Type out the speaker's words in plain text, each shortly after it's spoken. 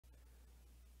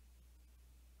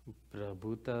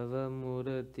प्रभु तव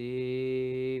मूर्ति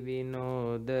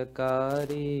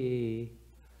विनोदकारी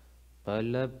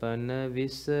पलपन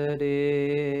विसरे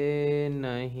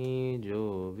नहीं जो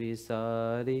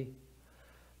विसारी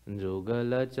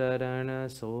जुगल चरण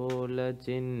सोल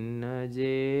चिन्ह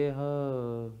जेह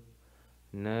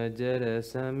नजर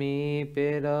समीपे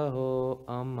रहो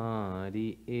अमारी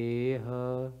एह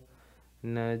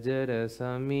नजर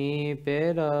समीपे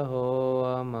रहो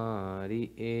अमारी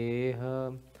एह।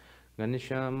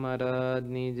 घनश्याम महाराज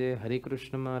नी जय, हरे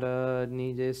कृष्ण महाराज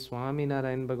नी जय,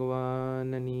 स्वामीनारायण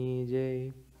भगवान नी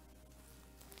जय।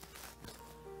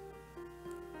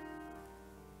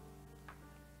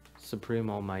 Supreme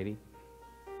Almighty,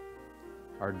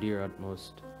 our dear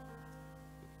utmost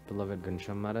beloved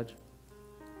Ghanshyam Maharaj,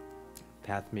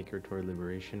 path maker toward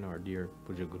liberation, our dear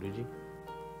Puja Guruji,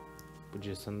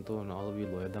 Puja Santo, and all of you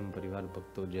Loyadham Parivar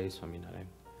Bhakto, Jai Swaminarayan.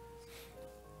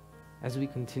 As we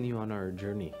continue on our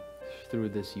journey through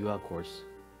this Yuva course,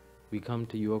 we come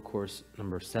to Yuva course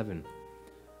number 7,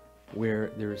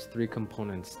 where there's 3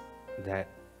 components that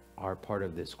are part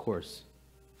of this course.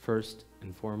 First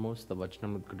and foremost, the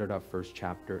Vachanamrut Gada, first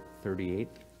chapter 38.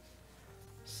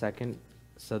 Second,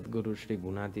 Sadguru Shri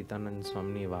Gunatitanand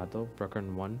Swami Vato,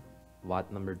 Prakaran 1,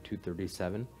 Vat number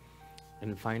 237.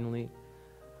 And finally,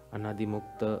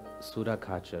 Anadimukta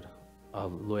Surakachar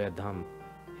of Loyadham,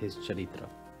 his Charitra.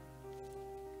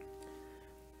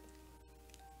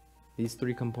 These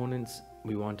 3 components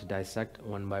we want to dissect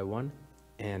one by one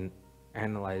and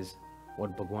analyze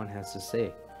what Bhagwan has to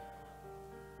say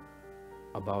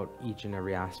about each and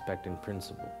every aspect and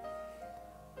principle.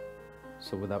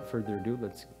 So without further ado,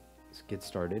 let's get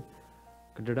started.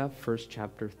 Gadada, first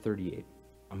chapter 38,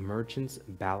 a merchant's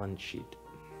balance sheet.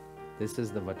 This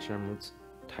is the Vachanamrut's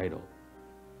title.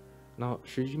 Now,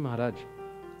 Shriji Maharaj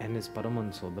and his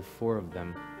Paramahansa, the 4 of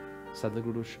them,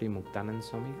 Sadguru Shri Muktanand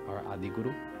Swami, our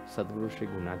Adiguru, Sadguru Shri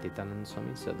Gunatitanand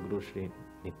Swami, Sadguru Shri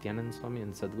Nityanand Swami,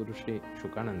 and Sadguru Shri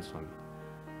Shukanand Swami,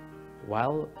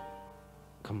 while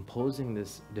composing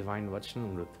this divine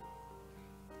Vachanamrut,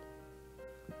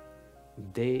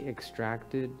 they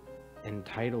extracted and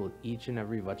titled each and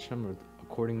every Vachanamrut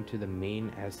according to the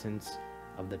main essence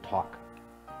of the talk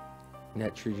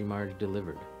that Shriji Maharaj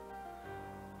delivered.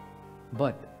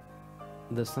 But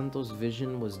the Santos'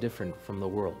 vision was different from the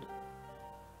world.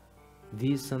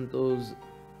 These Santos'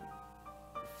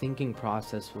 thinking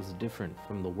process was different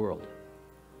from the world.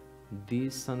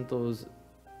 These Santos'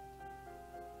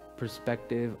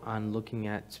 perspective on looking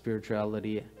at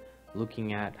spirituality,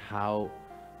 looking at how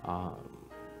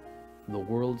the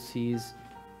world sees,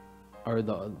 or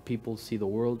the people see the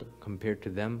world compared to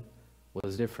them,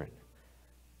 was different.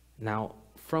 Now,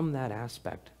 from that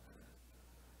aspect,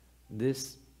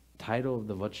 this title of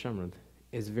the Vachanamrut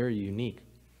is very unique,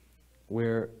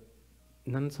 where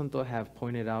Nand Santo have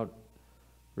pointed out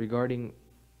regarding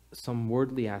some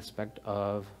worldly aspect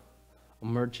of a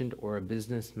merchant or a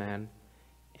businessman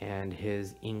and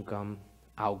his income,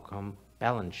 outcome,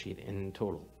 balance sheet in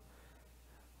total.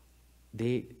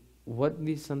 What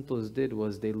these Santos did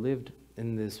was they lived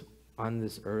on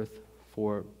this earth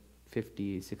for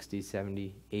 50, 60,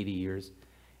 70, 80 years,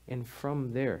 and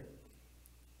from there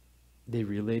they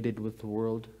related with the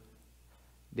world,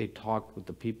 they talked with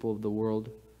the people of the world,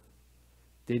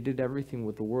 they did everything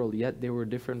with the world, yet they were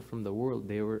different from the world.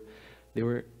 They were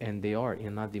and they are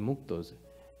Inadimuktos.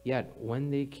 Yet when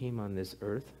they came on this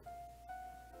earth,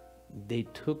 they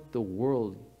took the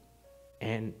world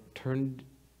and turned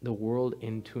the world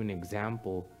into an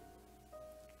example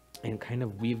and kind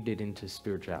of weaved it into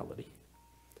spirituality.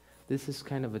 This is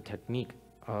kind of a technique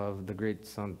of the great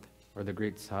Sant or the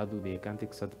great Sadhu, the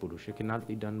Ekantik Satpurush. It cannot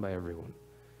be done by everyone.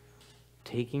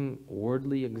 Taking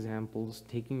worldly examples,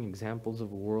 taking examples of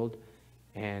the world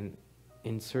and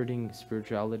inserting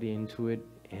spirituality into it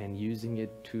and using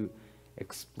it to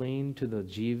explain to the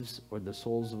Jeevs or the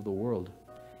souls of the world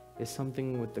is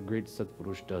something what the great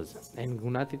Satpurush does. And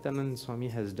Gunatitanand Swami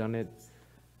has done it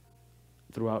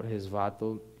throughout his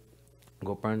Vato,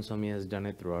 Gopalan Swami has done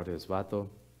it throughout his Vato,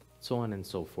 so on and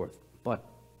so forth. But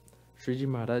Shriji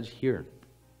Maharaj here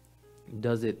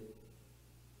does it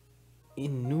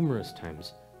in numerous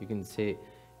times, you can say,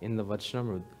 in the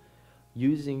Vachanamrut,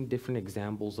 using different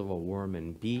examples of a worm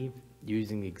and bee,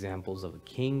 using examples of a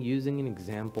king, using an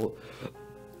example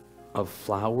of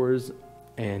flowers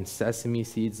and sesame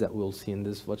seeds that we'll see in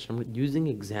this Vachanamrut, using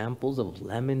examples of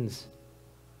lemons,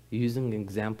 using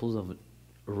examples of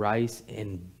rice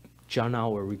and chana,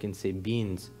 or we can say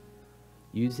beans,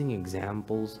 using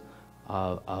examples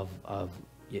of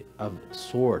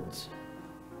swords,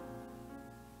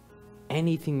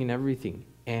 anything and everything,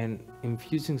 and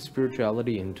infusing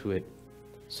spirituality into it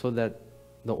so that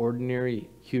the ordinary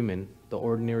human, the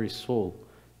ordinary soul,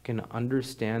 can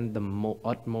understand the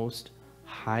utmost,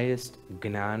 highest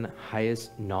gnan,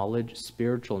 highest knowledge,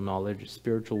 spiritual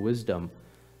wisdom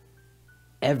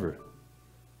ever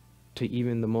to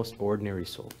even the most ordinary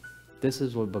soul. This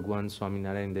is what Bhagwan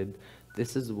Swaminarayan did.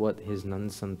 This is what his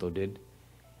Nand Santo did.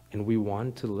 And we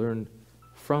want to learn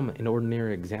from an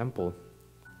ordinary example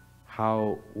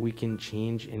how we can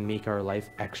change and make our life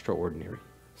extraordinary.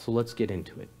 So let's get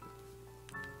into it.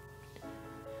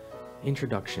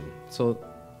 Introduction. So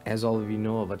as all of you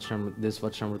know, this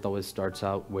Vachanamrita always starts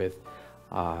out with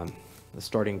the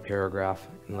starting paragraph,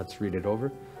 and let's read it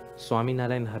over.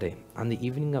 Swaminarayan Hare. On the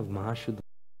evening of Mahashuddha,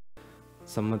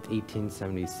 Samvat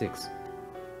 1876,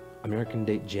 American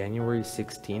date January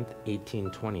 16th,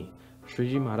 1820,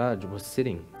 Shreeji Maharaj was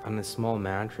sitting on a small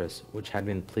mattress which had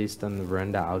been placed on the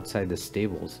veranda outside the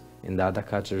stables in Dada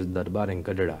Kachar's Darbar in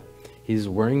Gadara. He is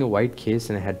wearing a white case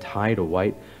and had tied a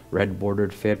white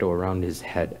red-bordered feto around his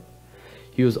head.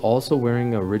 He was also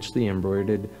wearing a richly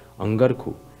embroidered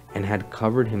angarku and had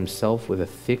covered himself with a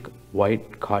thick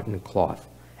white cotton cloth.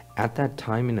 At that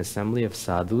time, an assembly of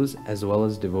sadhus as well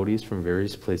as devotees from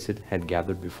various places had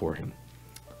gathered before him.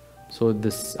 So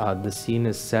this the scene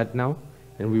is set now,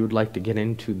 and we would like to get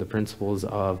into the principles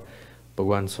of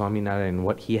Bhagwan Swaminarayan and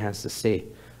what he has to say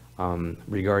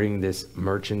regarding this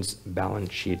merchant's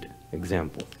balance sheet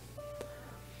example.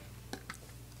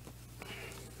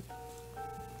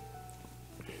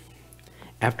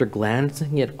 After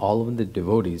glancing at all of the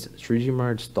devotees, Shree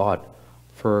Maharaj thought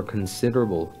for a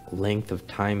considerable length of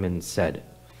time and said,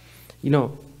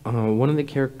 one of the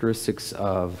characteristics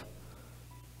of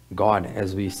God,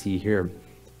 as we see here,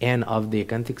 and of the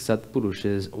Ekantik Satpurush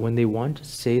is when they want to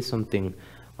say something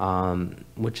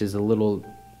which is a little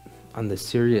on the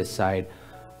serious side,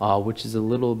 which is a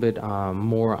little bit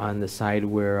more on the side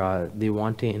where they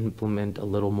want to implement a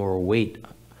little more weight.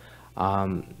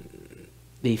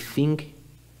 They think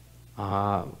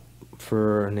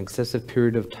for an excessive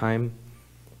period of time,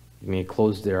 they may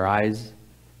close their eyes,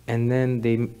 and then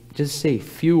they just say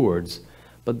few words,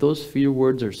 but those few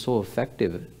words are so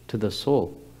effective to the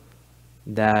soul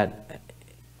that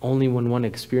only when one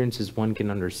experiences one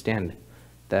can understand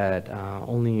that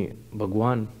only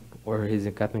Bhagwan or his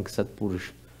Ekatmik Satpurush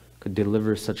could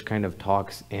deliver such kind of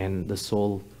talks, and the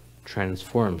soul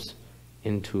transforms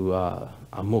into a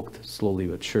mukt slowly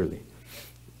but surely.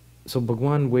 So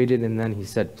Bhagwan waited, and then he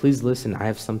said, "Please listen, I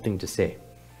have something to say."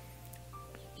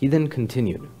 He then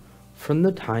continued, "From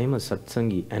the time a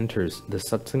satsangi enters the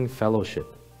satsang fellowship,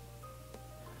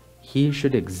 he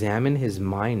should examine his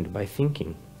mind by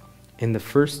thinking, in the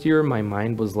first year my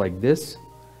mind was like this,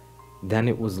 then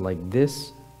it was like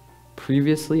this.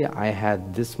 Previously I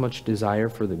had this much desire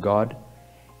for the God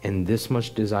and this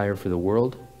much desire for the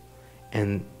world,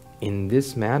 and in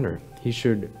this manner he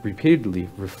should repeatedly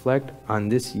reflect on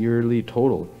this yearly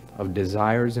total of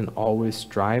desires and always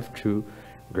strive to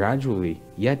gradually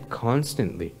yet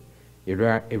constantly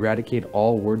eradicate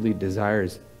all worldly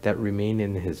desires that remain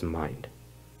in his mind."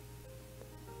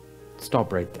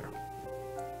 Stop right there.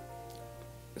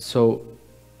 So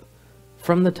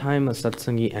from the time a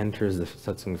satsangi enters the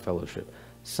satsang fellowship,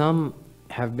 some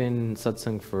have been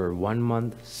satsang for 1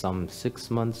 month, some 6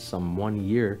 months, some 1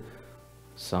 year,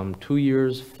 some 2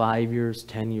 years, 5 years,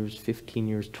 10 years, 15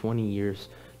 years, 20 years,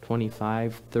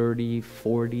 25, 30,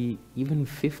 40, even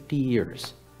 50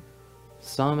 years.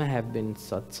 Some have been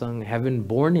satsang, have been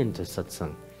born into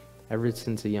satsang ever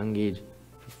since a young age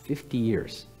for 50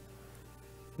 years.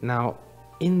 Now,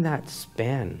 in that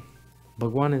span,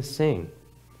 Bhagwan is saying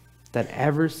that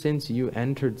ever since you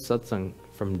entered satsang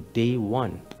from day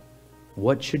one,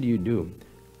 what should you do?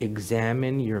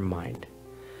 Examine your mind.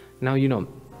 Now,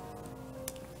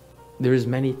 there's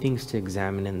many things to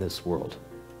examine in this world.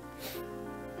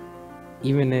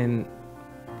 Even in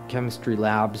chemistry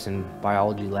labs and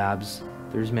biology labs,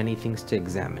 there's many things to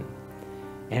examine.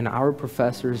 And our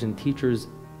professors and teachers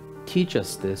teach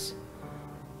us this,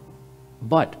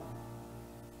 but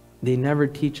they never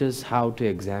teach us how to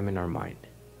examine our mind.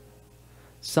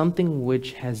 Something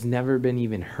which has never been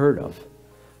even heard of,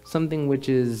 something which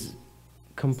is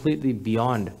completely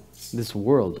beyond this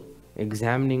world,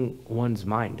 examining one's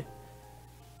mind.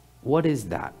 What is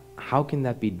that? How can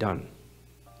that be done?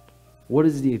 What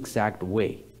is the exact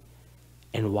way?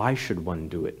 And why should one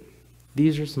do it?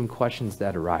 These are some questions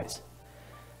that arise.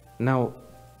 Now,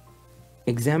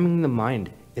 examining the mind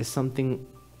is something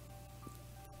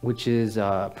which is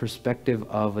a perspective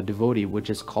of a devotee,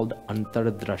 which is called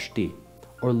antardrashti,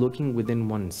 or looking within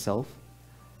oneself,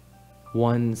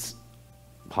 one's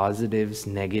positives,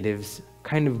 negatives,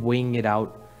 kind of weighing it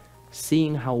out,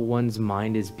 seeing how one's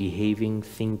mind is behaving,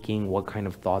 thinking, what kind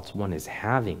of thoughts one is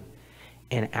having.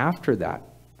 And after that,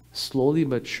 slowly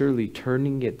but surely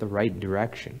turning it the right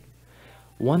direction.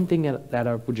 One thing that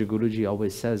our Puja Guruji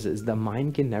always says is the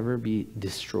mind can never be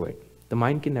destroyed. The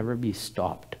mind can never be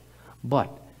stopped.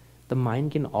 But the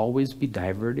mind can always be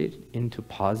diverted into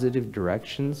positive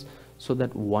directions so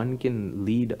that one can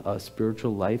lead a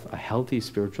spiritual life, a healthy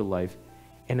spiritual life,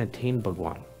 and attain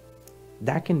Bhagwan.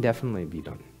 That can definitely be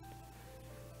done.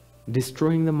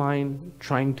 Destroying the mind,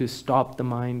 trying to stop the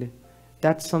mind,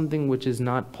 that's something which is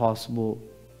not possible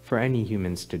for any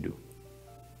humans to do.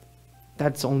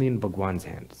 That's only in Bhagwan's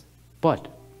hands. But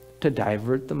to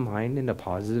divert the mind in a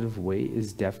positive way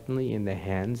is definitely in the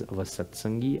hands of a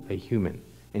satsangi, a human,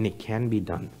 and it can be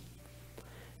done.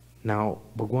 Now,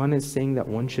 Bhagwan is saying that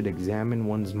one should examine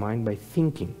one's mind by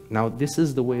thinking. Now, this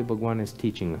is the way Bhagwan is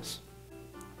teaching us.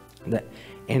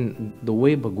 And the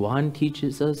way Bhagwan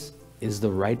teaches us is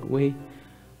the right way.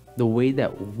 The way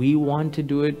that we want to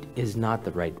do it is not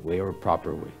the right way or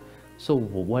proper way. So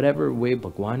whatever way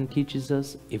Bhagwan teaches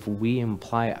us, if we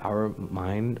imply our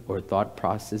mind or thought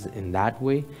process in that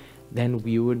way, then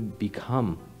we would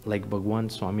become like Bhagwan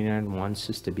Swaminarayan wants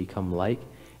us to become like,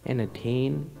 and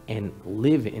attain and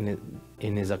live in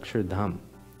his Akshardham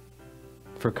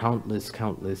for countless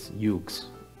yugs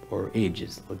or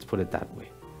ages, let's put it that way.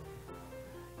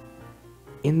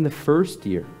 In the first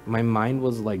year, my mind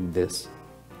was like this.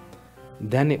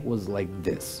 Then it was like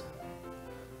this.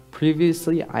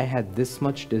 Previously, I had this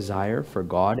much desire for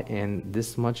God and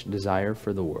this much desire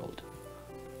for the world.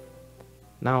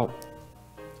 Now,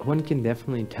 one can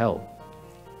definitely tell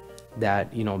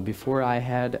that, before I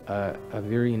had a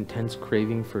very intense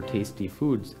craving for tasty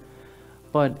foods,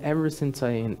 but ever since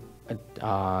I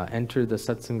entered the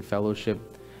Satsang Fellowship,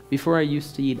 before I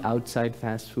used to eat outside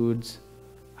fast foods,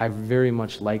 I very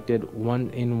much liked it.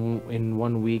 In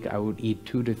 1 week, I would eat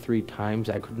 2 to 3 times.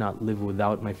 I could not live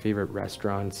without my favorite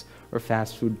restaurants or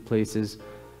fast food places.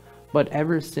 But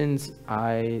ever since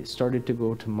I started to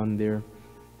go to Mandir,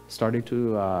 started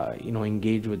to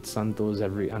engage with santos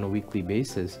on a weekly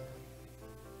basis,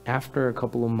 after a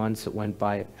couple of months went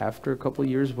by, after a couple of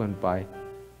years went by,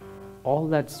 all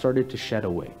that started to shed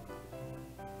away.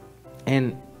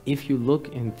 And if you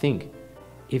look and think,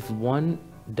 if one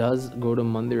does go to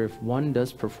Mandir, if one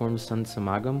does perform Sant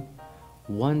Samagam,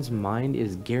 one's mind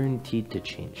is guaranteed to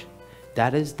change.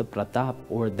 That is the pratap,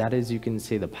 or that is, you can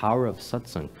say, the power of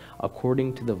satsang.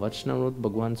 According to the Vachanamrut,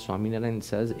 Bhagwan Swaminarayan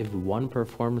says, if one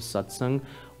performs satsang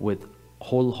with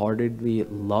wholeheartedly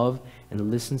love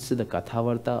and listens to the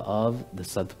Kathavarta of the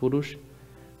Satpurush,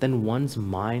 then one's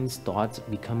mind's thoughts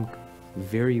become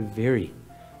very, very,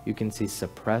 you can say,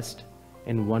 suppressed,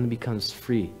 and one becomes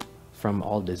free from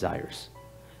all desires.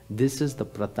 This is the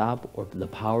pratap, or the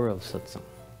power of satsang.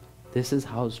 This is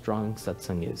how strong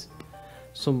satsang is.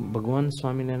 So Bhagwan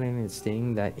Swaminarayan is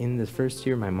saying that in the first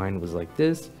year my mind was like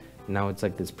this, now it's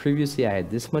like this. Previously I had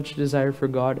this much desire for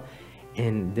God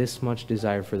and this much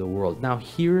desire for the world. Now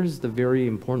here's the very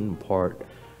important part.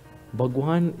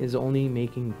 Bhagwan is only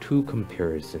making 2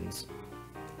 comparisons.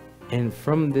 And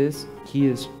from this, he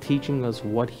is teaching us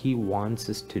what he wants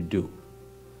us to do.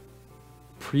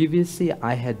 Previously,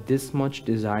 I had this much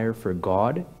desire for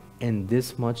God and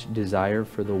this much desire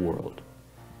for the world.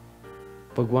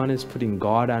 Bhagwan is putting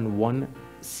God on one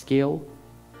scale,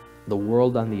 the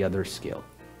world on the other scale.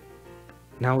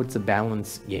 Now it's a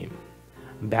balance game.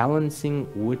 Balancing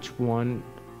which one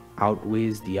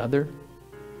outweighs the other,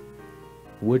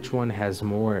 which one has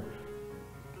more,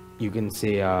 you can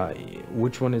say,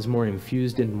 which one is more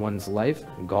infused in one's life.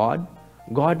 God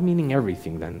meaning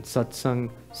everything then. Satsang,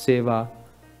 Seva,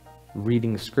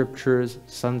 reading scriptures,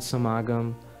 Sant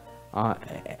Samagam,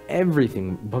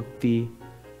 everything, bhakti,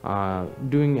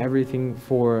 doing everything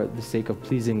for the sake of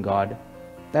pleasing God.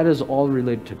 That is all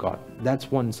related to God. That's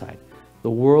one side.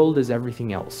 The world is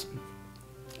everything else.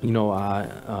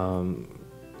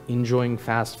 Enjoying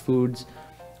fast foods,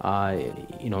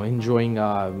 enjoying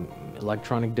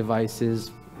electronic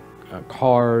devices,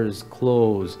 cars,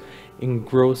 clothes,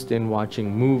 engrossed in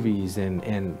watching movies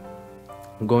and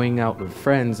going out with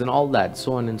friends and all that,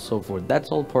 so on and so forth.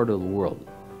 That's all part of the world.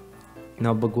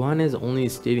 Now Bhagwan is only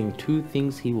stating 2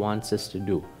 things he wants us to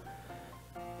do.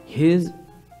 His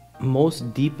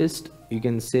most deepest, you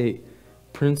can say,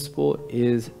 principle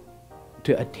is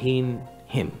to attain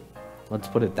him. Let's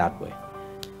put it that way.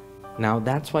 Now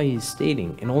that's why he's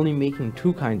stating and only making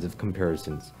 2 kinds of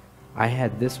comparisons. I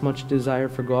had this much desire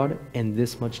for God and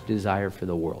this much desire for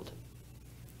the world.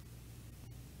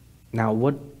 Now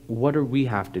what do we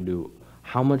have to do?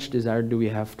 How much desire do we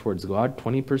have towards God?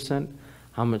 20%.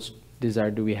 How much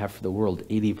desire do we have for the world?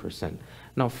 80%.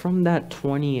 Now from that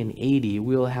 20 and 80,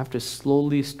 we'll have to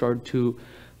slowly start to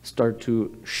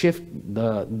shift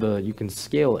the you can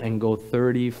scale and go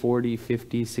 30, 40,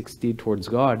 50, 60 towards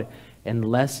God, and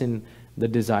lessen the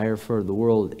desire for the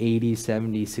world, 80,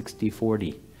 70, 60,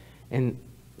 40. And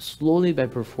slowly by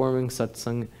performing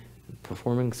satsang,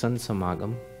 performing sant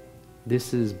samagam,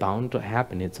 this is bound to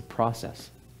happen. It's a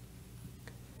process.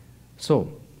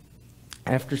 So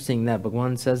after saying that,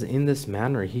 Bhagavan says in this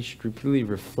manner he should repeatedly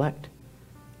reflect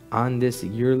on this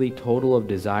yearly total of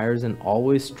desires and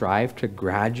always strive to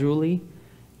gradually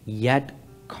yet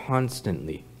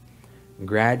constantly.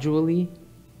 Gradually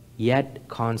yet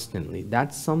constantly.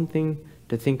 That's something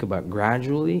to think about.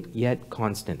 Gradually yet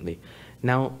constantly.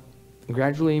 Now,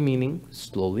 gradually meaning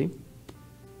slowly,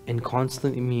 and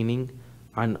constantly meaning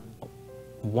on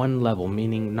one level,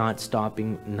 meaning not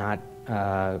stopping, not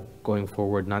going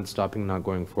forward, not stopping, not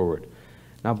going forward.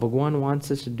 Now, Bhagavan wants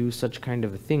us to do such kind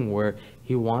of a thing where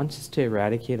he wants us to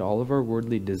eradicate all of our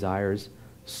worldly desires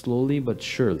slowly but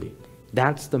surely.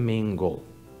 That's the main goal.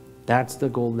 That's the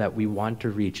goal that we want to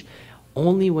reach.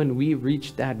 Only when we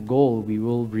reach that goal, we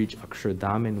will reach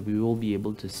Akshardham and we will be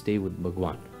able to stay with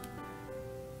Bhagavan.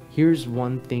 Here's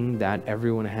one thing that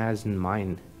everyone has in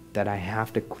mind that I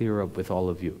have to clear up with all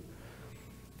of you.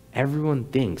 Everyone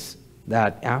thinks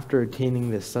that after attaining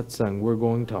this satsang, we're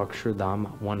going to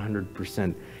Akshardham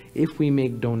 100%. If we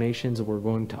make donations, we're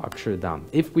going to Akshardham.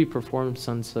 If we perform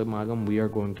Sant Samagam, we are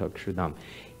going to Akshardham.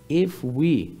 If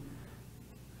we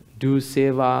do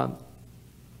seva,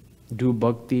 do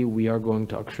bhakti, we are going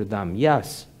to Akshardham.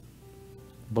 Yes,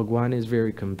 Bhagavan is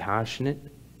very compassionate.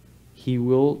 He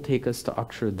will take us to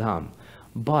Akshardham.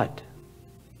 But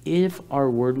if our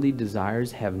worldly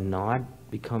desires have not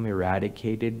become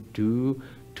eradicated due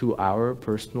to our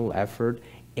personal effort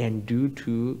and due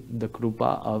to the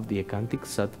krupa of the Ekantik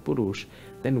Satpurush,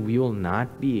 then we will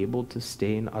not be able to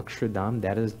stay in Akshardham.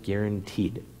 That is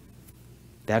guaranteed.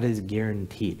 That is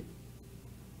guaranteed.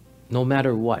 No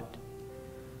matter what,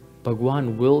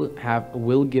 Bhagavan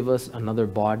will give us another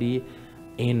body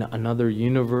in another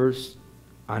universe,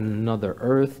 on another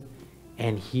earth,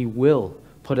 and he will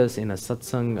put us in a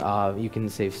satsang, you can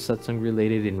say satsang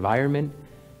related environment,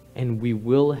 and we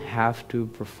will have to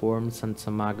perform Sant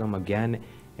Samagam again,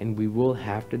 and we will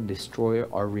have to destroy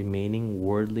our remaining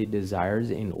worldly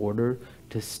desires in order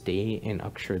to stay in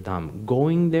Akshardham.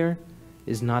 Going there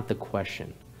is not the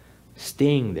question.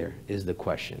 Staying there is the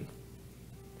question.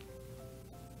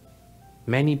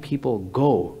 Many people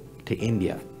go to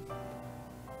India,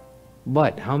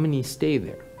 but how many stay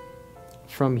there?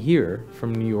 From here,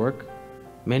 from New York,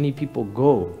 many people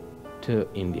go to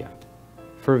India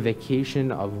for a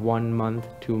vacation of 1 month,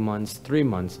 2 months, 3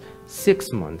 months,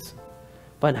 6 months.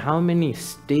 But how many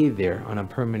stay there on a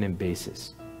permanent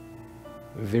basis?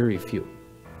 Very few,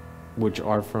 which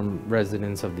are from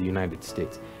residents of the United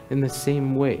States. In the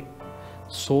same way,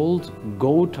 souls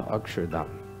go to Akshardham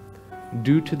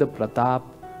due to the pratap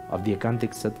of the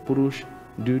Ekantik Satpurush,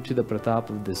 due to the pratap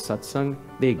of the satsang,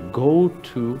 they go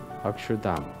to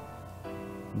Akshardham.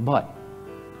 But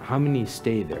how many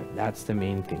stay there? That's the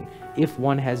main thing. If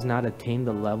one has not attained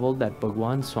the level that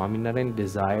Bhagavan Swaminarayan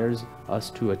desires us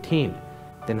to attain,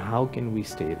 then how can we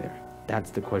stay there?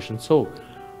 That's the question. So,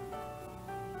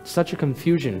 such a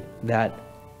confusion that,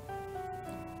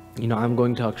 you know, I'm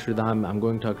going to Akshardham,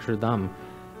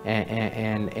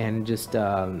 and just,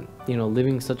 you know,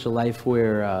 living such a life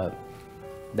where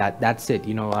that's it,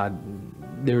 you know,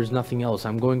 there's nothing else.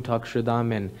 I'm going to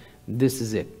Akshardham and this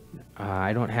is it.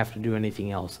 I don't have to do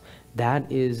anything else.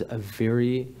 That is a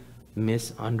very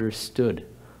misunderstood,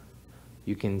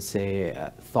 you can say,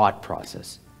 thought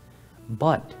process.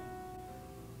 But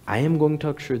I am going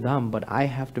to Akshardham, but I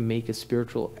have to make a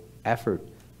spiritual effort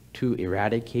to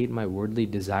eradicate my worldly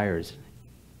desires.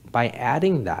 By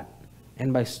adding that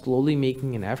and by slowly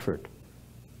making an effort,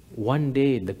 one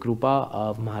day the krupa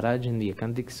of Maharaj and the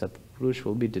Ekantik Satpurush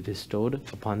will be bestowed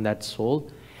upon that soul,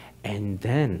 and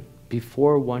then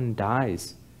before one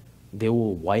dies, they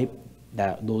will wipe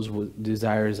those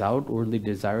desires out, worldly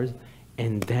desires,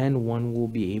 and then one will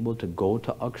be able to go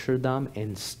to Akshardham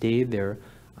and stay there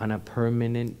on a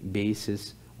permanent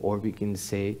basis, or we can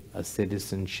say a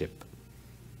citizenship.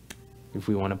 If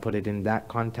we want to put it in that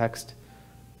context,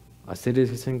 a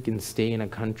citizen can stay in a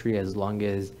country as long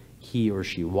as he or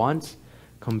she wants,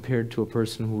 compared to a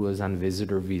person who is on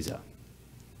visitor visa.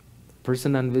 A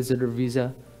person on visitor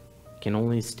visa can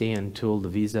only stay until the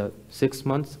visa 6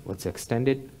 months. Let's extend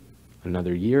it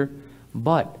another year.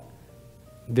 But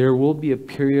there will be a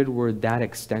period where that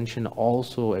extension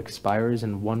also expires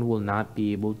and one will not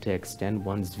be able to extend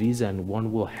one's visa and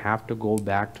one will have to go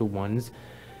back to one's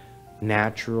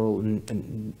natural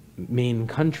main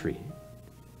country.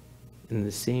 In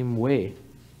the same way,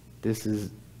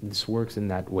 this works in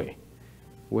that way,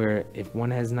 where if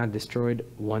one has not destroyed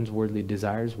one's worldly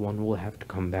desires, one will have to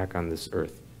come back on this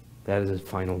earth. That is a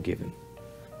final given.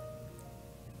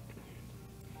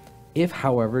 If,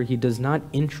 however, he does not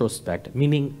introspect,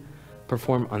 meaning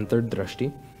perform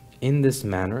antardrashti in this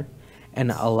manner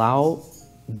and allow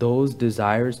those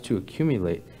desires to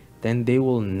accumulate, then they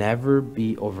will never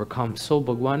be overcome. So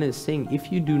Bhagwan is saying,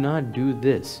 if you do not do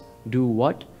this, do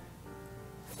what?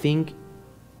 Think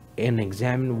and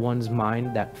examine one's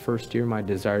mind that first year my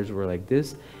desires were like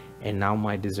this, and now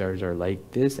my desires are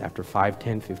like this after 5,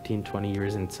 10, 15, 20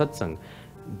 years in satsang.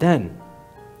 Then,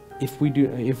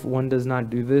 if one does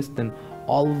not do this, then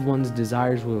all of one's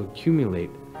desires will accumulate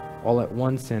all at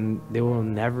once and they will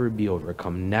never be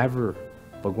overcome. Never.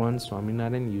 Bhagwan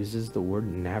Swaminarayan uses the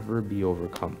word never be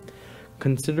overcome.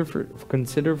 Consider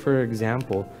for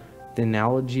example, the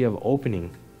analogy of opening.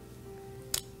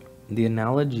 The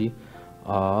analogy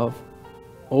of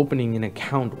opening an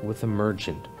account with a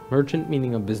merchant. Merchant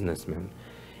meaning a businessman.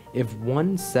 If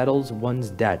one settles one's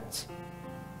debts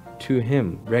to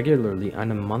him regularly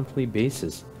on a monthly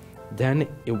basis, then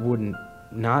it would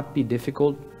not be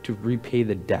difficult to repay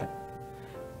the debt.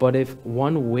 But if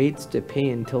one waits to pay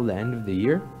until the end of the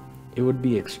year, it would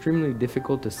be extremely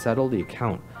difficult to settle the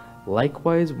account.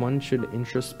 Likewise, one should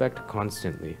introspect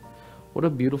constantly. What a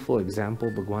beautiful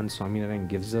example Bhagwan Swaminarayan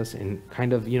gives us, and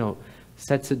kind of,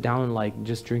 sets it down like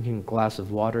just drinking a glass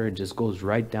of water. It just goes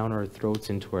right down our throats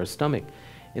into our stomach.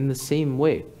 In the same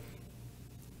way,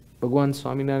 Bhagwan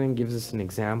Swaminarayan gives us an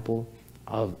example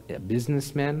of a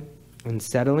businessman and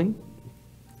settling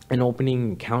and opening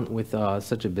an account with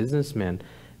such a businessman.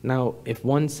 Now, if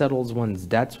one settles one's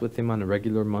debts with him on a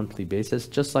regular monthly basis,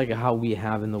 just like how we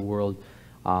have in the world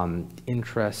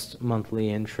monthly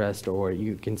interest, or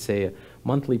you can say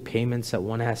monthly payments that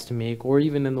one has to make, or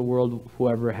even in the world,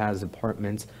 whoever has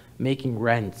apartments, making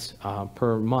rents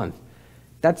per month.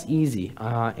 That's easy,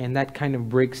 and that kind of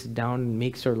breaks down and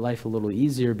makes our life a little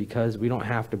easier because we don't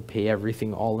have to pay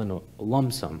everything all in a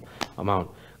lump sum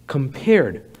amount,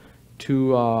 compared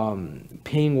to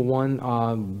paying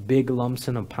one big lump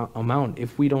sum amount.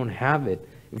 If we don't have it,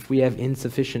 if we have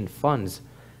insufficient funds,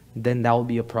 then that will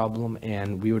be a problem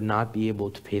and we would not be able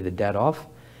to pay the debt off,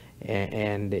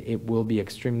 and it will be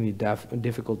extremely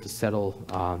difficult to settle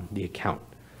the account.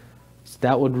 So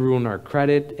that would ruin our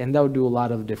credit and that would do a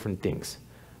lot of different things.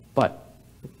 But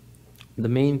the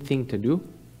main thing to do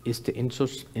is to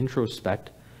introspect.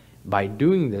 By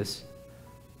doing this,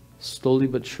 slowly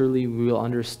but surely we will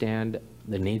understand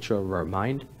the nature of our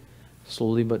mind.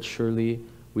 Slowly but surely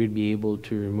we'd be able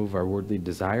to remove our worldly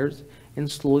desires,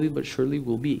 and slowly but surely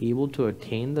we'll be able to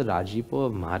attain the Rajipo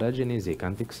of Maharaj and his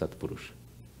Ekantik Satpurush.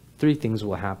 3 things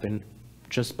will happen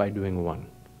just by doing one.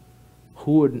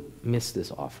 Who would miss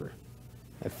this offer?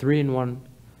 A 3-in-1,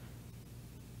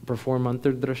 perform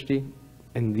antardrashti,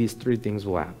 and these 3 things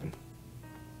will happen.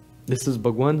 This is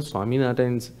Bhagwan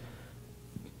Swaminarayan's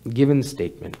given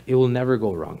statement. It will never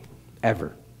go wrong,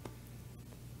 ever.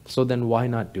 So then why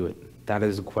not do it? That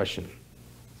is the question.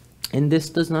 And this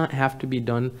does not have to be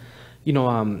done,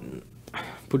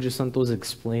 Puja Santos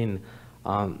explain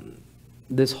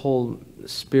this whole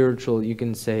spiritual, you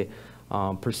can say,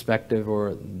 perspective,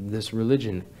 or this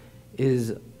religion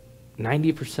is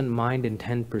 90% mind and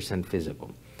 10%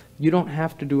 physical. You don't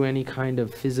have to do any kind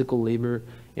of physical labor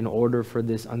in order for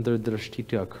this antardrashti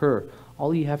to occur.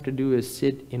 All you have to do is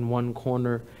sit in one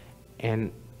corner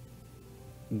and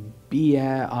be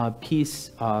at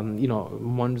peace.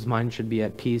 One's mind should be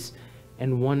at peace,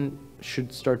 and one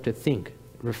should start to think,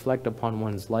 reflect upon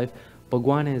one's life.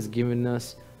 Bhagwan has given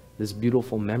us this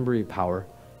beautiful memory power,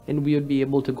 and we would be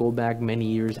able to go back many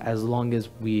years as long as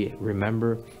we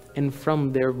remember, and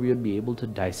from there we would be able to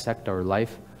dissect our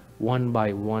life one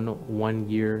by one, 1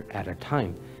 year at a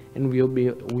time, and we'll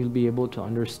be able to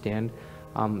understand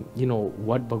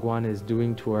what Bhagwan is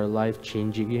doing to our life,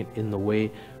 changing it in the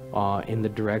way, in the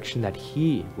direction that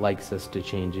he likes us to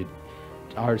change it.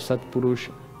 Our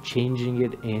Satpurush changing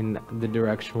it in the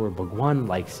direction where Bhagwan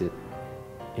likes it.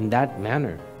 In that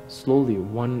manner, slowly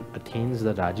one attains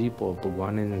the Rajipo of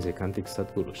Bhagwan and his Ekantik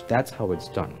Satpurush. That's how it's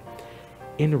done.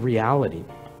 In reality,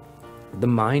 the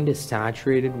mind is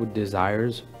saturated with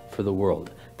desires for the world.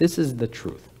 This is the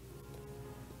truth.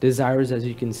 Desires, as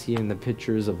you can see in the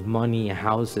pictures, of money,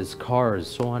 houses, cars,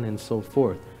 so on and so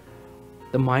forth.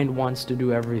 The mind wants to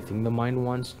do everything. The mind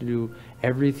wants to do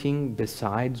everything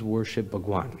besides worship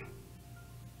Bhagwan.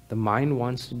 The mind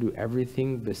wants to do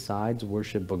everything besides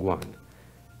worship Bhagwan.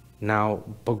 Now,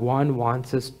 Bhagwan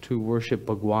wants us to worship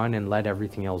Bhagwan and let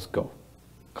everything else go.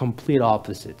 Complete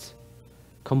opposites.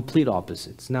 Complete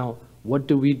opposites. Now, what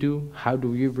do we do? How do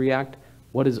we react?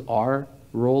 What is our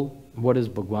role? What is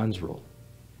Bhagwan's role?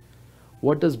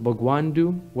 What does Bhagwan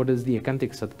do? What does the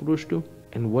Ekantik Satpurush do?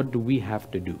 And what do we have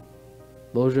to do?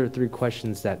 Those are three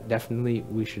questions that definitely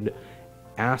we should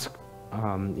ask,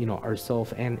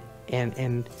 ourselves. And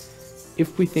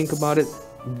if we think about it,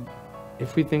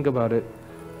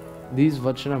 these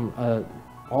Vachanam,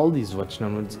 all these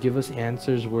Vachanamrits give us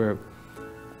answers where,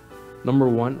 number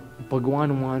one,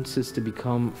 Bhagwan wants us to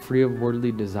become free of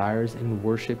worldly desires and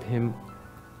worship Him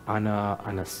on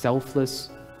a selfless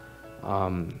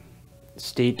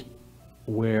state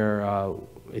where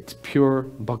it's pure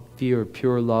bhakti or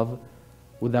pure love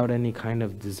without any kind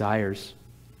of desires.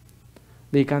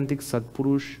 The Ekantik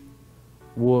Satpurush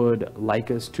would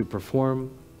like us to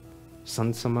perform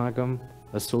Sant Samagam,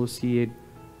 associate,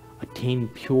 attain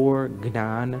pure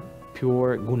Gnan,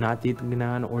 pure Gunatit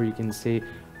Gnan, or you can say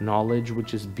knowledge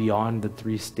which is beyond the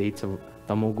three states of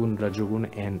Tamogun, Rajogun,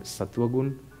 and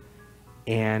Sattvagun,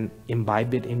 and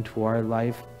imbibe it into our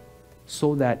life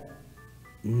so that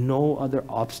no other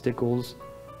obstacles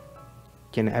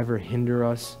can ever hinder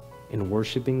us in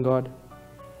worshiping God.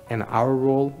 And our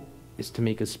role is to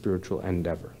make a spiritual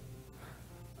endeavor.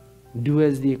 Do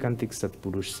as the Ekantik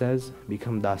Satpurush says,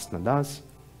 become Das Nadas,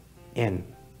 and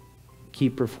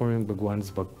keep performing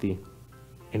Bhagwan's Bhakti,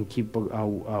 and keep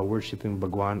worshipping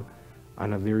Bhagwan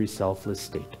on a very selfless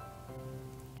state.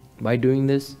 By doing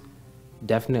this,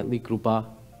 definitely Krupa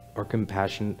or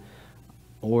compassion,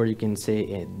 or you can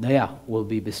say Daya, will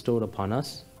be bestowed upon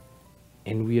us,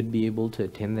 and we would be able to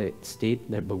attain the state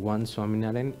that Bhagwan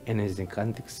Swaminarayan and his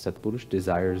Ekantik Satpurush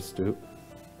desires to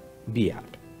be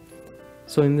at.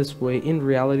 So in this way, in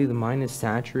reality, the mind is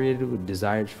saturated with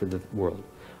desires for the world.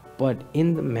 But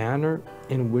in the manner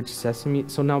in which Sesame...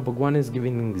 So now Bhagwan is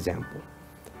giving an example.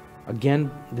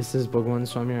 Again, this is Bhagwan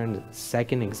Swaminarayan's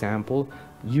second example,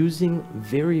 using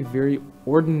very, very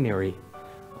ordinary,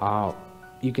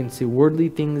 you can say worldly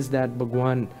things that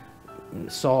Bhagwan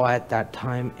saw at that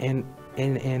time,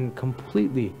 and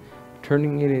completely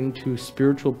turning it into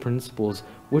spiritual principles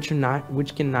which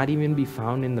cannot even be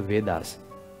found in the Vedas,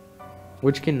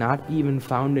 which cannot be even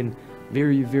found in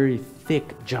very, very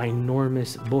thick,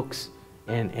 ginormous books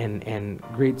and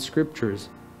great scriptures.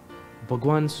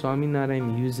 Bhagwan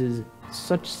Swaminarayan uses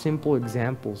such simple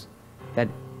examples that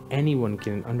anyone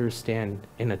can understand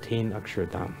and attain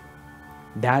Akshardham.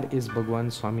 That is Bhagwan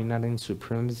Swaminarayan's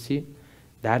supremacy.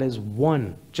 That is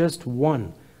just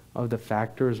one of the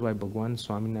factors why Bhagwan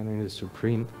Swaminarayan is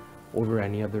supreme over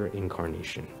any other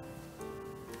incarnation.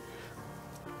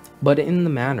 But in the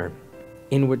manner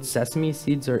in which sesame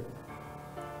seeds are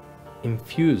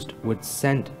infused with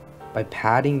scent by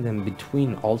patting them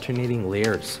between alternating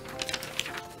layers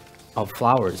of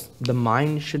flowers, the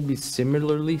mind should be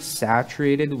similarly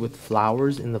saturated with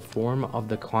flowers in the form of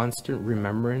the constant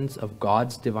remembrance of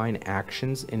God's divine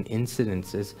actions and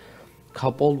incidences,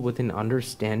 coupled with an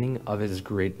understanding of His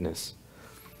greatness.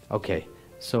 Okay,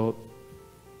 so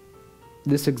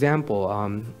this example,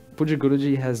 Puja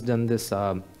Guruji has done this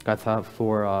katha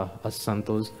for us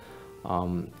santos.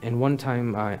 And one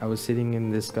time I was sitting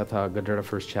in this katha, Gadara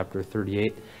 1st chapter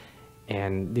 38,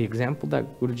 and the example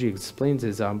that Guruji explains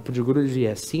is, Puja Guruji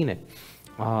has seen it.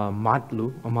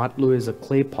 Matlu, a matlu is a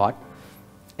clay pot,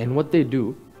 and what they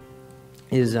do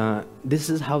is, this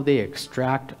is how they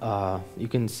extract, you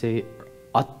can say,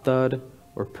 attar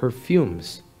or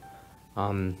perfumes.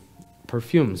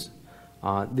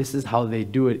 This is how they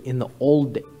do it in the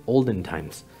olden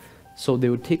times. So they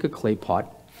would take a clay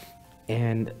pot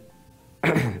and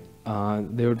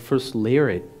they would first layer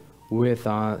it with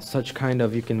such kind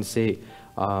of, you can say,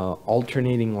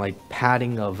 alternating like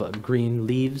padding of green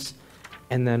leaves.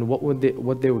 And then what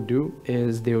they would do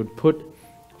is they would put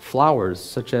flowers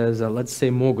such as, let's say,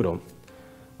 mogro.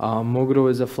 Mogro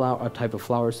is a type of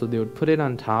flower, so they would put it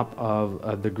on top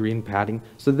of the green padding.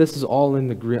 So this is all in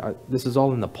the green. This is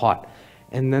all in the pot,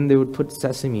 and then they would put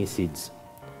sesame seeds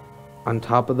on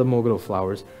top of the mogro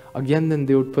flowers. Again, then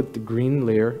they would put the green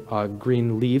layer,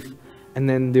 green leaf, and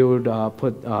then they would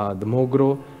put the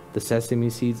mogro, the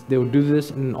sesame seeds. They would do this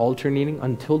in alternating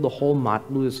until the whole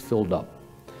matlu is filled up.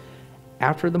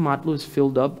 After the matlu is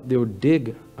filled up, they would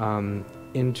dig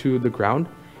into the ground,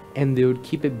 and they would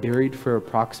keep it buried for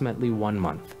approximately 1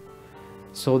 month.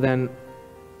 So then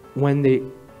when they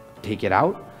take it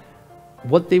out,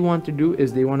 what they want to do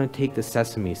is they want to take the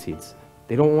sesame seeds.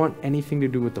 They don't want anything to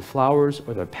do with the flowers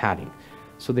or the padding.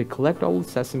 So they collect all the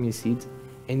sesame seeds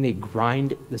and they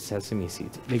grind the sesame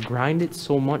seeds. They grind it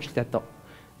so much that the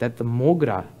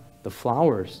mogra, the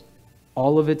flowers,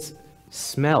 all of its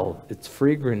smell, its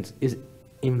fragrance is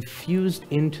infused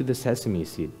into the sesame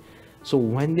seed. So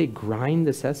when they grind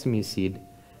the sesame seed,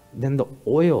 then the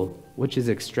oil which is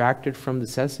extracted from the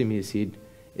sesame seed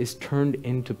is turned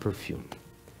into perfume.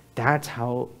 That's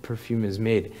how perfume is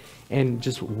made. And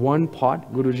just one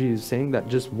pot, Guruji is saying that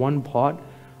just one pot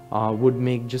would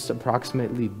make just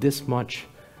approximately this much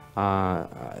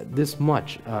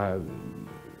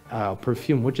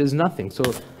perfume, which is nothing. So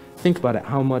think about it,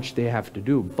 how much they have to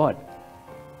do. But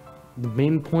the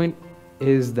main point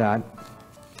is that,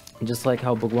 just like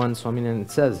how Bhagwan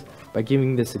Swaminarayan says, by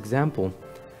giving this example,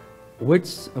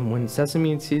 when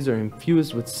sesame seeds are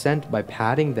infused with scent by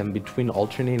patting them between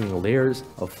alternating layers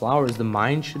of flowers, the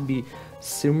mind should be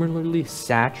similarly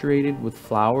saturated with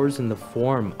flowers in the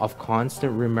form of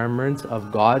constant remembrance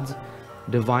of God's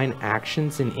divine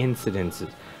actions and incidences.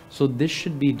 So this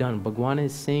should be done. Bhagwan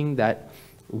is saying that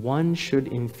one should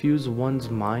infuse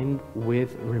one's mind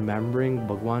with remembering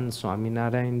Bhagwan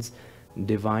Swaminarayan's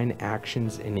divine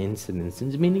actions and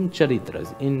incidences, meaning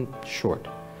charitras in short.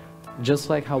 Just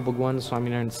like how Bhagwan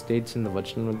Swaminarayan states in the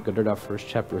Vachanamrita Gadada, 1st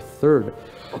chapter, 3rd,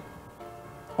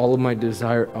 all of my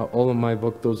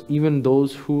bhaktos, even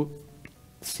those who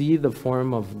see the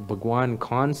form of Bhagwan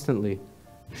constantly,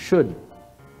 they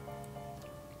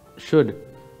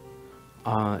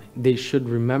should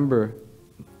remember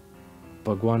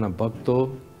Bhagwana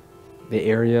Bhakto, the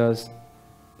areas,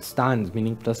 stans,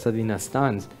 meaning prasadina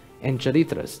stans, and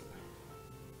charitras.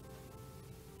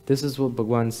 This is what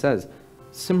Bhagwan says.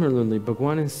 Similarly,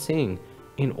 Bhagwan is saying,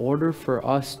 in order for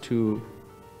us to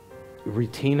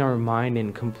retain our mind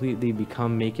and completely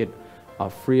make it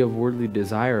free of worldly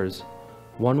desires,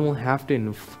 one will have to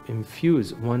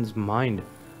infuse one's mind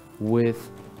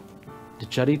with the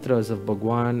charitras of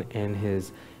Bhagwan and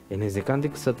his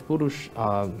Ekantik Satpurush,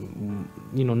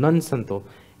 Nan Santo,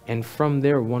 and from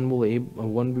there one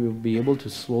will be able to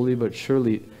slowly but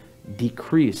surely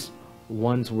decrease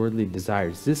one's worldly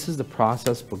desires. This is the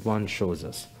process Bhagwan shows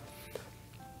us.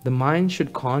 The mind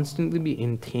should constantly be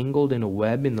entangled in a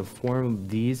web in the form of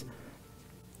these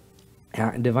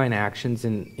divine actions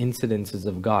and incidences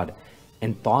of God,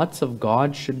 and thoughts of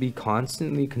God should be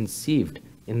constantly conceived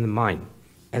in the mind.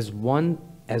 As one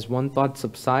thought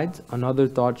subsides, another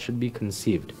thought should be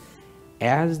conceived.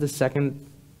 As the second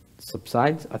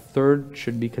subsides, a third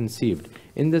should be conceived.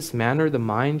 In this manner, the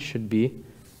mind should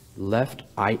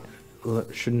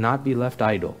not be left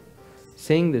idle.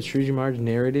 Saying this, Shree Maharaj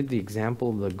narrated the example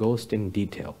of the ghost in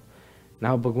detail.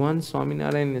 Now, Bhagwan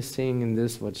Swaminarayan is saying in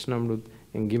this Vachanamrut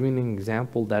and giving an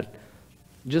example that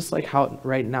just like how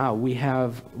right now we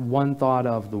have one thought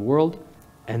of the world,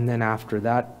 and then after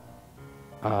that,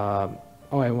 oh,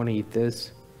 I want to eat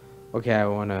this. Okay, I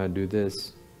want to do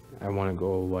this. I want to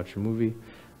go watch a movie.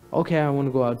 Okay, I want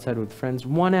to go outside with friends.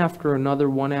 One after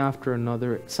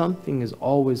another, something is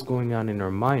always going on in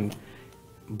our mind.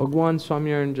 Bhagwan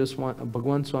Swaminarayan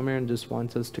just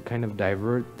wants us to kind of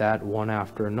divert that one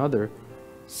after another.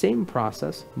 Same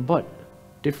process, but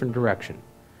different direction.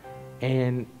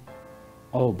 And,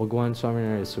 oh, Bhagwan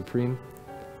Swaminarayan is supreme.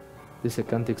 This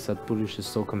Ekantik Satpurush is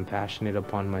so compassionate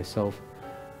upon myself.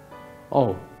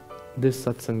 Oh, this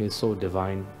satsang is so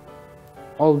divine.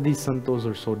 All these santos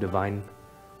are so divine.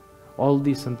 All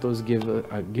these santos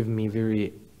give me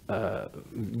very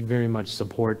much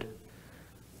support.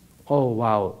 Oh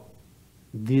wow,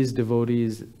 these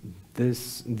devotees,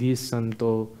 these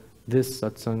santo, this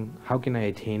satsang, how can I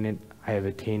attain it? I have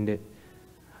attained it.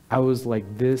 I was like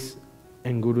this,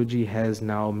 and Guruji has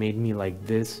now made me like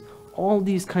this. All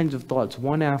these kinds of thoughts,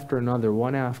 one after another.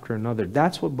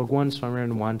 That's what Bhagwan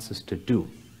Swaminarayan wants us to do.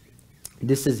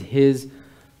 This is his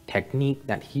technique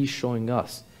that he's showing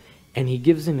us. And he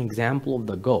gives an example of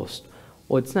the ghost.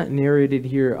 Well, it's not narrated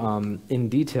here in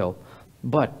detail,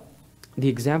 but the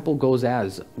example goes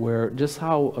as where just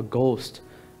how a ghost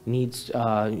needs,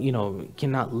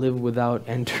 cannot live without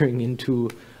entering into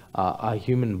a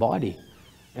human body,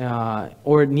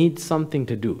 or it needs something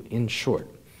to do, in short.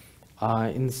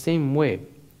 In the same way,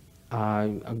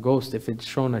 a ghost, if it's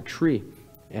shown a tree,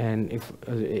 and if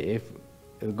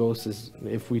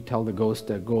we tell the ghost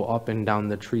to go up and down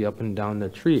the tree,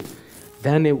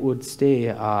 then it would stay,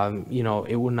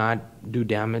 it would not do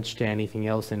damage to anything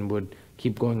else and would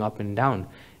keep going up and down.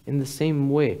 In the same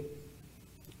way,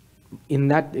 in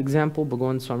that example,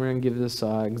 Bhagwan Swaminarayan gives us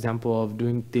an example of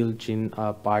doing Tilchin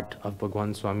part of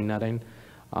Bhagwan Swaminarayan.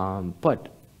 But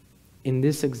in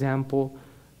this example,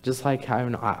 Just like how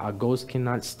a ghost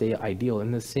cannot stay ideal,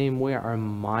 in the same way, our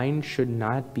mind should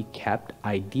not be kept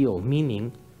ideal,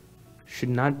 meaning should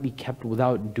not be kept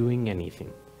without doing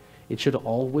anything. It should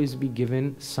always be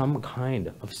given some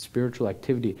kind of spiritual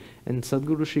activity. And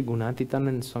Sadguru Shri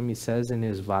Gunatitanand Swami says in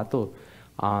his Vato,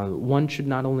 one should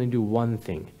not only do one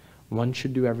thing, one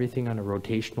should do everything on a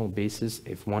rotational basis.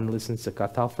 If one listens to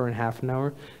Katha for half an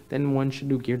hour, then one should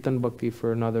do Kirtan Bhakti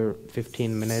for another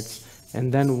 15 minutes,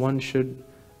 and then one should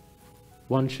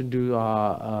do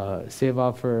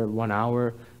Seva for 1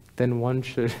 hour, then one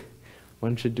should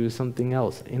do something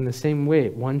else. In the same way,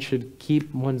 one should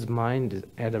keep one's mind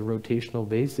at a rotational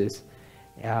basis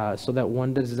so that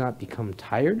one does not become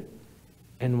tired,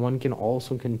 and one can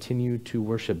also continue to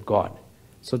worship God.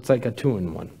 So it's like a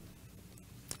 2-in-1.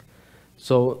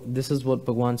 So this is what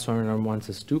Bhagwan Swaminarayan wants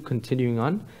us to do. Continuing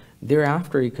on,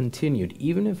 thereafter he continued,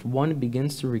 even if one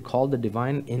begins to recall the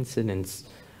divine incidents,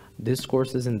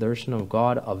 discourses and darshan of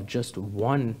God of just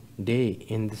one day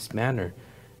in this manner,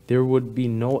 there would be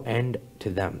no end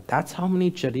to them. That's how many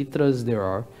charitras there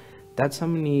are. That's how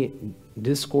many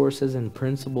discourses and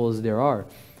principles there are,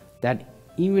 that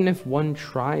even if one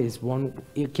tries,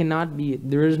 it cannot be,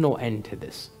 there is no end to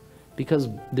this, because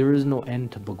there is no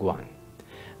end to Bhagwan.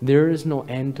 There is no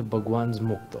end to Bhagwan's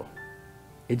mukto.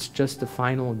 It's just the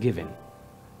final given.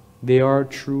 They are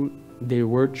true, they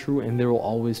were true, and they will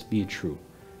always be true.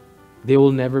 They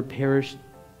will never perish,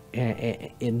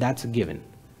 and that's a given.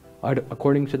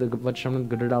 According to the Vachanamrita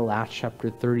Garuda, last chapter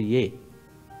 38,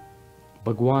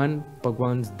 Bhagwan,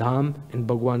 Bhagwan's Dham, and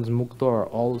Bhagwan's Mukta are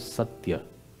all Satya,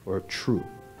 or true.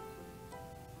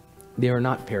 They are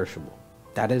not perishable.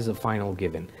 That is a final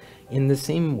given. In the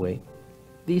same way,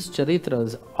 these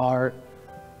charitras are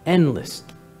endless.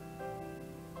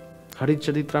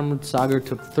 Haricharitra Sagar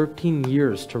took 13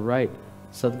 years to write.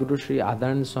 Sadguru Shri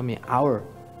Adharan Swami, our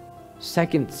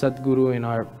second Sadguru in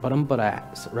our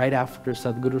parampara, right after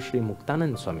Sadguru Shri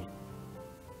Muktanand Swami,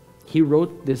 he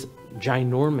wrote this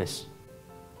ginormous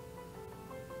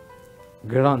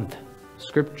Granth,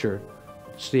 scripture,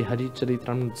 Shri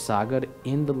Haricharitra Sagar,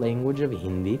 in the language of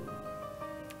Hindi,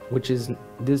 which is,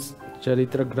 this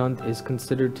Charitra Granth is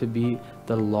considered to be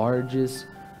the largest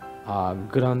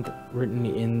Granth written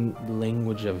in the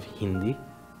language of Hindi,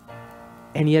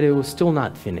 and yet it was still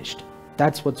not finished.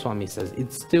 That's what Swami says.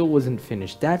 It still wasn't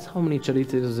finished. That's how many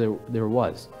charitras there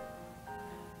was.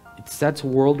 It sets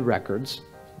world records,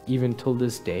 even till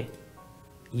this day.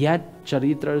 Yet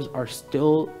charitras are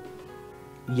still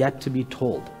yet to be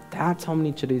told. That's how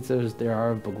many charitras there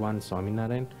are of Bhagwan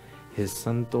Swaminarayan, his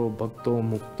Santo, Bhakto,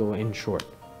 Mukto, in short.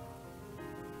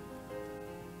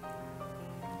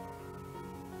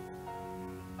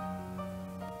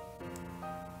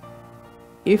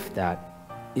 If that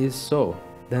is so,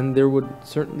 then there would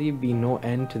certainly be no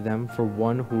end to them for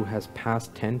one who has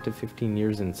passed 10 to 15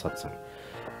 years in satsang.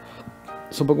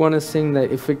 So Bhagwan is saying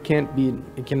that if it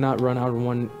cannot run out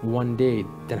in one day,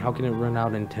 then how can it run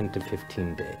out in 10 to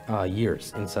 15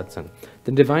 years in satsang?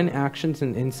 The divine actions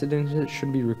and incidents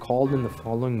should be recalled in the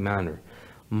following manner.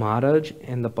 Maharaj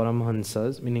and the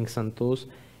Paramahansas, meaning Santos,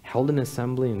 held an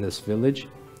assembly in this village.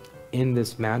 In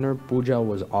this manner, puja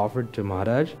was offered to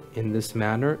Maharaj in this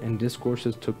manner, and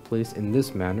discourses took place in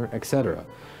this manner, etc.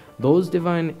 Those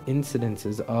divine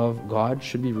incidences of God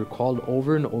should be recalled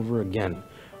over and over again.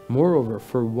 Moreover,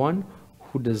 for one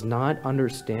who does not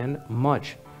understand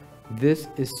much, this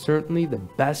is certainly the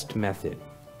best method.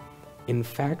 In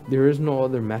fact, there is no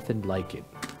other method like it.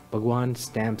 Bhagwan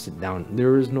stamps it down.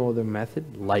 There is no other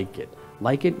method like it.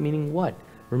 Like it meaning what?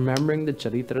 Remembering the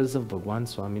charitras of Bhagwan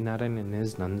Swaminarayan and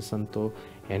his Nandasanto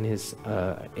and his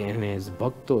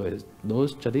Bhakto,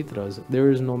 those charitras, there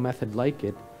is no method like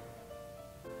it.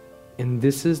 And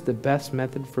this is the best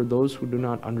method for those who do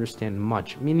not understand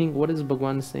much. Meaning, what is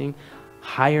Bhagwan saying?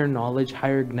 Higher knowledge,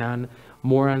 higher gnan,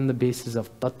 more on the basis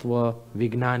of tattva,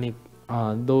 vignanik,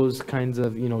 those kinds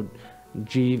of,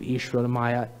 Jeev, Ishwar,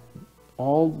 Maya,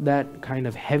 all that kind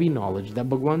of heavy knowledge that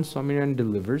Bhagwan Swaminarayan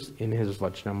delivers in his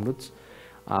Vachanamruts.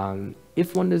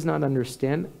 If one does not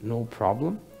understand, no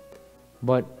problem.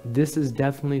 But this is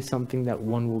definitely something that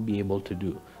one will be able to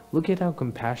do. Look at how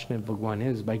compassionate Bhagwan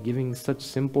is by giving such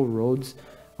simple roads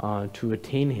to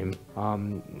attain him.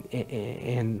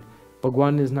 And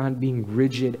Bhagwan is not being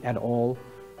rigid at all.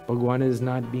 Bhagwan is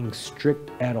not being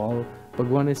strict at all.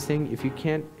 Bhagwan is saying,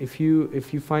 if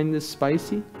you find this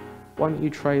spicy, why don't you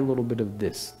try a little bit of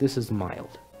this? This is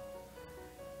mild.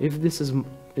 If this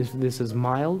is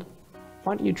mild,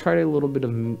 why don't you try a little bit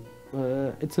of,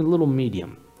 it's a little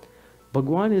medium.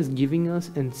 Bhagwan is giving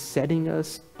us and setting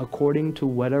us according to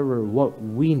what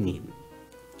we need.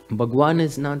 Bhagwan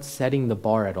is not setting the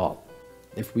bar at all.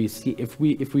 If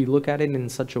we look at it in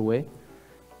such a way,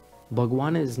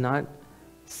 Bhagwan is not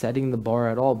setting the bar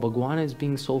at all. Bhagwan is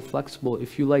being so flexible.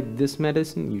 If you like this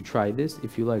medicine, you try this.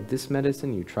 If you like this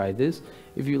medicine, you try this.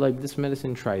 If you like this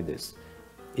medicine, try this.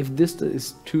 If this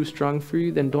is too strong for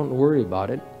you, then don't worry about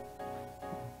it.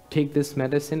 Take this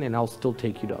medicine and I'll still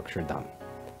take you to Akshardham.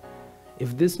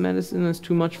 If this medicine is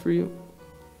too much for you,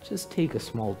 just take a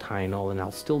small Tylenol and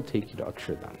I'll still take you to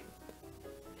Akshardham.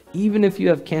 Even if you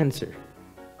have cancer,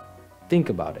 think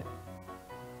about it.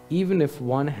 Even if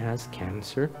one has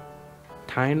cancer,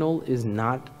 Tylenol is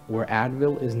not, or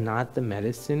Advil is not the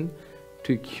medicine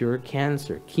to cure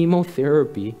cancer.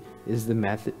 Chemotherapy is the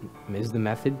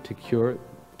method to cure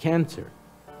cancer.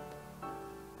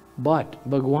 But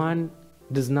Bhagwan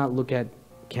does not look at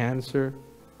cancer.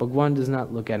 Bhagwan does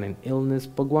not look at an illness.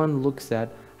 Bhagwan looks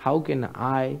at, how can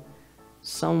I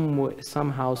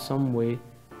somehow, some way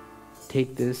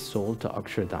take this soul to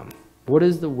Akshardham? What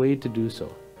is the way to do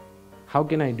so? How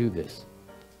can I do this?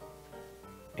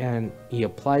 And he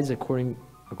applies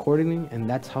accordingly, and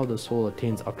that's how the soul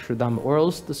attains Akshardham, or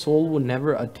else the soul will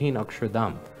never attain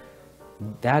Akshardham.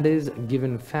 That is a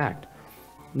given fact.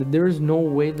 There is no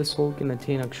way the soul can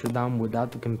attain Akshardham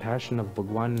without the compassion of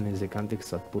Bhagwan and his Ekantik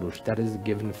Satpurush. That is a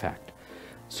given fact.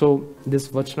 So this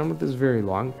Vachanamrita is very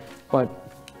long, but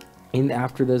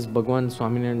after this, Bhagwan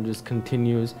Swaminarayan just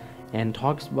continues and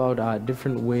talks about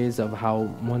different ways of how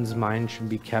one's mind should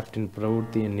be kept in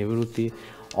pravrutti and nivrutti.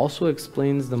 Also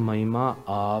explains the mahima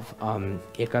of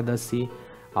Ekadasi,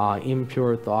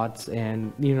 impure thoughts,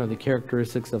 and the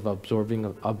characteristics of observing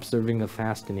a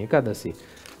fast in Ekadasi.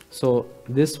 So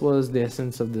this was the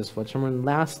essence of this Vachanamrita. And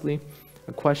lastly,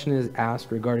 a question is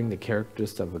asked regarding the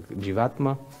characteristics of a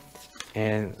Jivatma,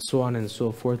 and so on and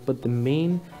so forth. But the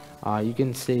main, you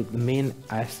can say, the main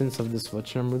essence of this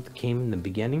Vachanamrita came in the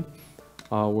beginning,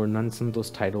 where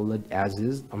Nansantos titled it as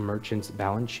is, a merchant's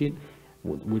balance sheet,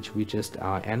 which we just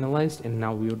analyzed. And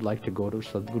now we would like to go to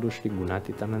Sadguru Shri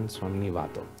Gunatitanand Swami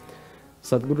Vato.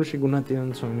 Sadguru Shri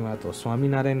Gunatitanand Swami Vato.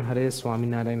 Swaminarayan Hare,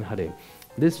 Swaminarayan Hare.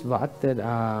 This Vat that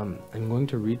I'm going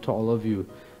to read to all of you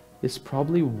is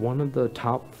probably one of the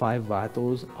top 5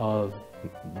 Vatos of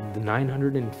the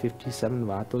 957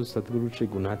 Vatos Sadguru Shri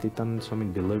Gunatitanand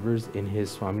Swami delivers in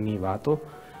his Swamini Vato,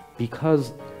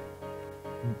 because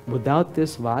without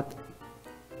this Vat,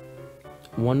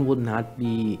 one would not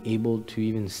be able to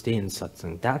even stay in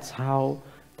satsang. That's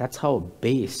how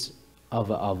base of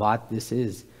a Vat this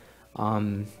is.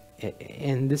 And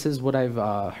this is what I've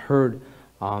heard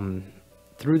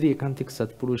through the Ekantik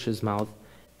Satpurusha's mouth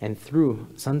and through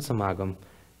Sansamagam,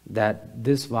 that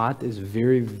this Vat is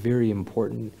very, very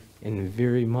important and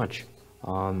very much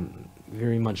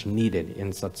needed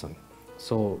in satsang.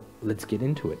 So let's get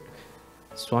into it.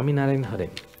 Swaminarayan Hare.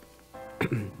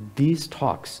 These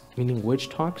talks, meaning which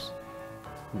talks?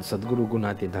 Sadguru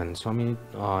Gunatitanand Swami,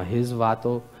 his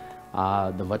Vato,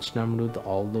 the Vachanamrita,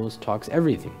 all those talks,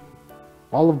 everything,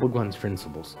 all of Bhagwan's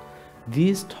principles.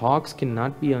 These talks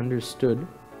cannot be understood,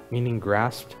 meaning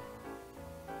grasped,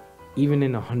 even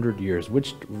in 100 years.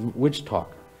 Which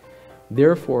talk?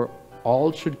 Therefore,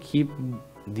 all should keep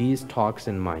these talks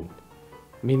in mind,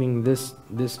 meaning this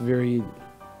very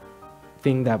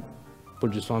thing that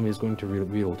Pujya Swami is going to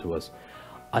reveal to us.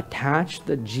 Attach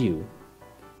the Jiva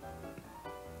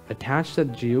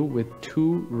with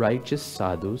 2 righteous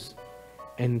sadhus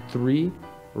and 3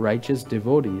 righteous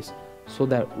devotees, so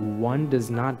that one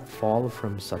does not fall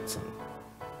from satsang.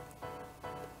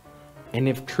 And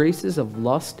if traces of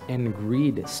lust and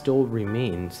greed still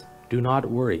remains, do not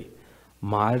worry.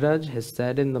 Maharaj has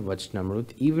said in the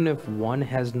Vachanamrita, even if one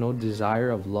has no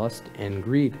desire of lust and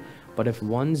greed, but if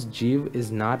one's jiva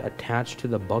is not attached to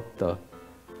the bhakta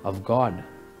of God,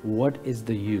 what is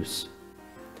the use?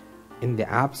 In the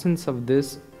absence of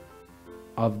this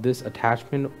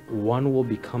attachment, one will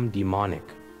become demonic.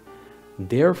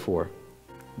 Therefore,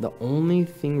 the only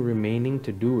thing remaining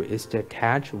to do is to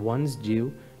attach one's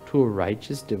jiva to a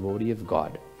righteous devotee of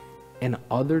God. And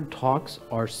other talks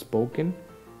are spoken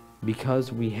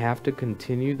because we have to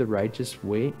continue the righteous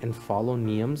way and follow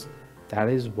niyams. That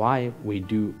is why we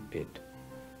do it.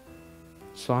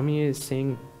 Swami is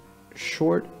saying,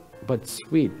 short but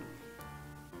sweet,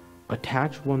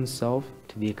 attach oneself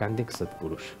to the Ekantik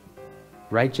Satpurush.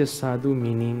 Righteous sadhu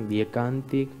meaning the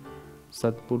Ekantik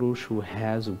Satpurush who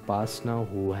has upasana,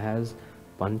 who has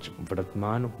Panch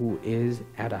Vratman, who is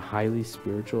at a highly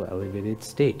spiritual elevated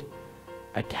state.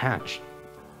 Attach.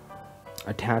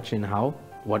 Attach in how?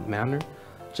 What manner?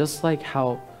 Just like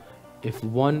how if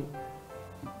one,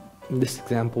 this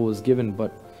example was given,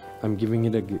 but I'm giving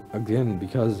it again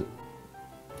because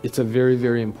it's a very,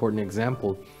 very important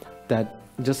example, that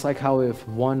Just like how if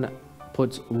one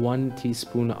puts 1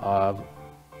 teaspoon of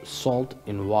salt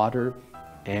in water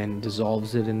and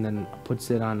dissolves it and then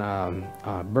puts it on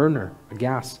a burner, a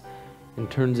gas, and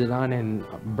turns it on and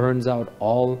burns out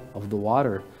all of the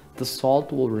water, the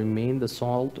salt will remain, the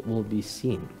salt will be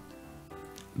seen.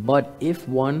 But if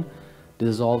one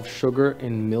dissolves sugar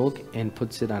in milk and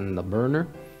puts it on the burner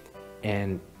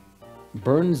and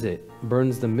burns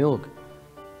the milk,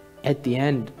 at the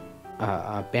end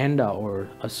a panda or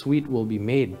a sweet will be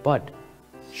made, but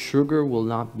sugar will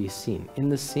not be seen. In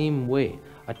the same way,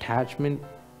 attachment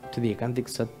to the Ekantik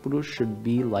Satpurush should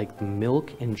be like the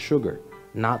milk and sugar,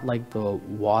 not like the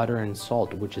water and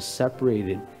salt, which is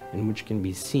separated and which can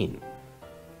be seen.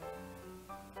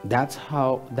 That's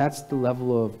the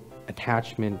level of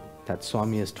attachment that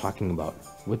Swami is talking about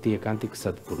with the Ekantik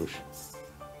Satpurush.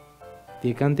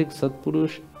 The Ekantik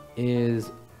Satpurush is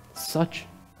such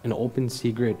an open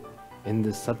secret in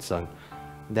this satsang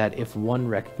that if one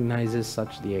recognizes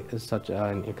such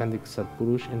an Ekantik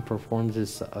Satpurush and performs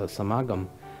this samagam,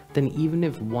 then even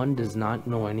if one does not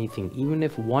know anything, even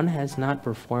if one has not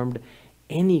performed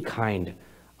any kind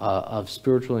of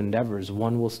spiritual endeavors,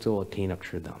 one will still attain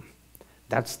Akshardham.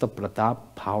 That's the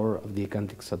pratap power of the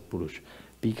Ekantik Satpurush.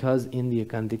 Because in the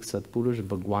Ekantik Satpurush,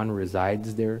 Bhagwan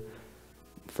resides there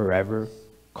forever,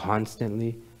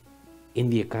 constantly. In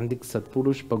the Ekantik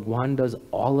Satpurush, Bhagwan does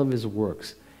all of his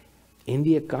works. In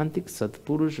the Ekantik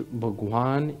Satpurush,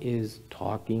 Bhagwan is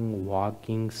talking,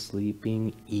 walking,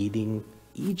 sleeping, eating,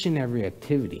 each and every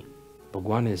activity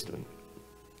Bhagwan is doing.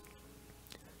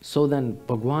 So then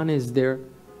Bhagwan is there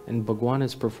and Bhagwan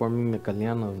is performing the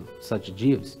kalyan of such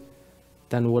jivs.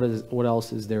 Then what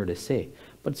else is there to say?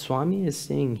 But Swami is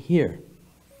saying here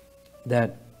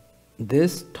that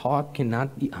this talk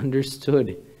cannot be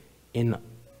understood in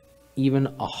even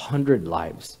 100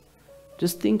 lives.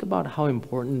 Just think about how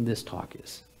important this talk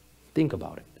is. Think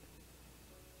about it.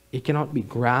 It cannot be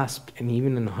grasped in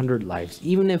even in 100 lives.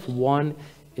 Even if one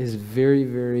is very,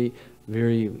 very,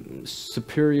 very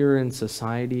superior in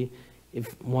society,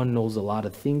 if one knows a lot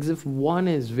of things, if one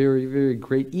is very, very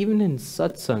great, even in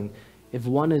satsang, if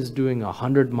one is doing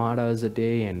 100 maras a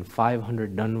day and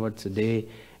 500 danvats a day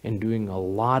and doing a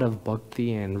lot of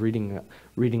bhakti and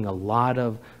reading a lot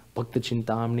of Bhakta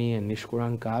Chintamani and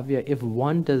Nishkuran Kavya, if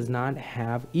one does not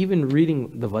have, even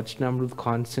reading the Vachanamrut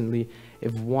constantly,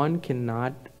 if one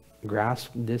cannot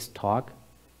grasp this talk,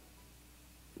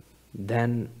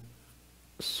 then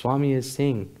Swami is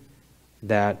saying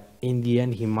that in the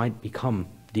end he might become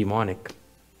demonic.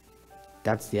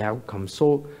 That's the outcome.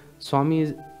 So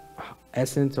Swami's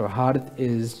essence or heart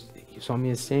is, Swami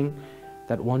is saying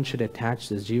that one should attach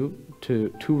the jiv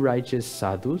to 2 righteous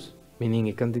sadhus,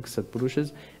 meaning Ekantik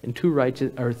Satpurushas, and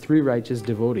 3 righteous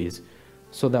devotees,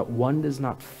 so that one does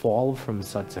not fall from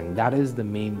satsang. That is the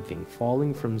main thing,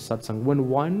 falling from satsang. When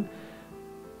one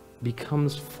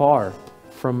becomes far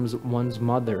from one's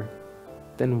mother,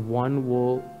 then one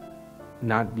will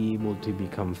not be able to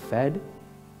become fed,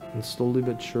 and slowly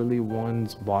but surely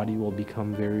one's body will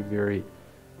become very, very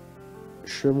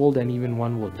shriveled, and even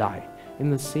one will die. In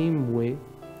the same way,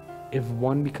 if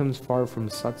one becomes far from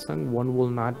satsang, one will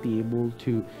not be able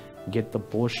to get the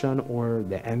poshan or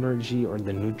the energy or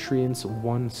the nutrients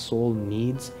one's soul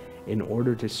needs in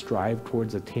order to strive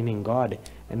towards attaining God,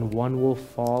 and one will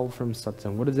fall from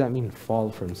satsang. What does that mean,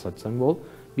 fall from satsang? Well,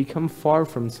 become far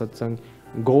from satsang,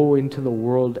 go into the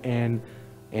world and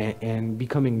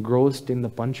become engrossed in the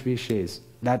panch vishays.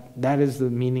 That is the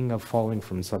meaning of falling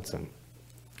from satsang,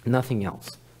 nothing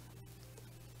else.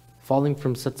 Falling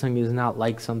from satsang is not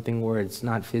like something where it's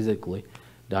not physically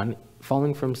done.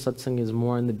 Falling from satsang is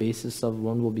more on the basis of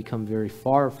one will become very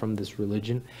far from this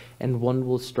religion, and one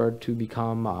will start to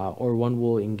become, or one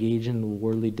will engage in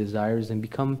worldly desires and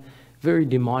become very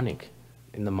demonic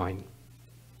in the mind.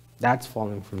 That's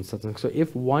falling from satsang. So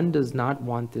if one does not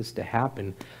want this to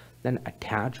happen, then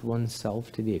attach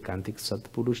oneself to the Ekantik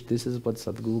Satpurush. This is what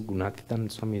Sadguru Gunatitan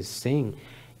Swami is saying,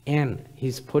 and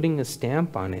he's putting a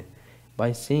stamp on it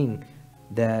by saying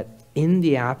that in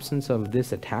the absence of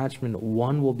this attachment,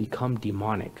 one will become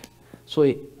demonic.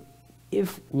 So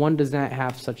if one does not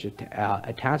have such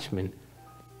attachment,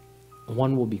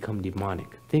 one will become demonic.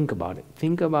 Think about it.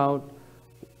 Think about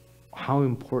how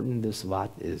important this vat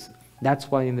is.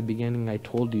 That's why in the beginning I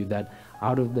told you that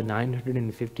out of the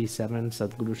 957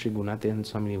 Sadguru Shri Gunatitan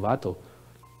Swami Vato,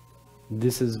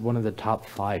 this is one of the top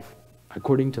 5,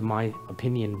 according to my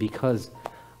opinion, because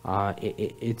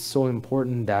it's so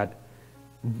important that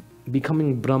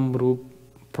becoming Brahmrup,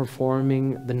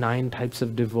 performing the 9 types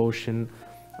of devotion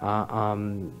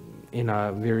in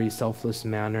a very selfless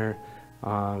manner,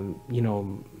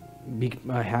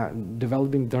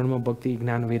 developing Dharma, Bhakti,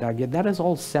 Gnana, Vairagya, that is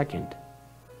all second.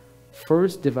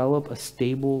 First, develop a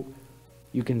stable,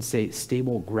 you can say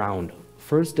stable ground.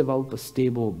 First, develop a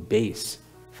stable base,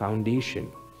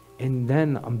 foundation, and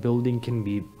then a building can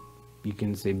be, you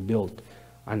can say, built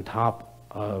on top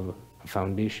of a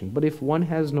foundation. But if one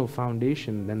has no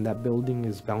foundation, then that building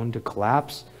is bound to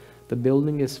collapse. The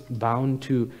building is bound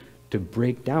to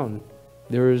break down.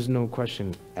 There is no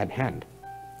question at hand.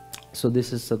 So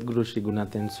this is Sadhguru Shri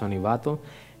Gunatan Swami Vato.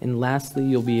 And lastly,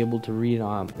 you'll be able to read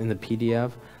in the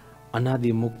PDF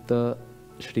Anadi Mukta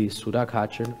Shri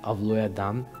Surakachar of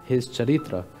Loyadham, his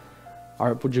Charitra.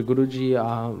 Our Puja Guruji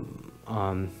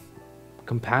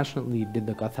compassionately did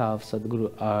the Katha of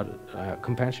Sadhguru,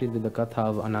 compassionately did the Katha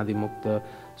of Anadi Mukta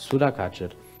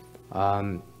Surakachar.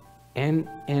 And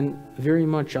very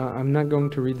much, I'm not going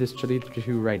to read this Charitra to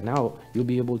you right now. You'll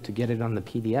be able to get it on the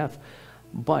PDF.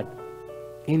 But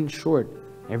in short,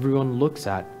 everyone looks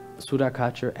at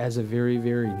Surakachar as a very,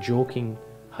 very joking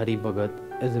Hari Bhagat,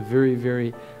 as a very,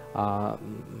 very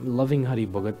loving Hari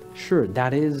Bhagat. Sure,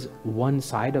 that is one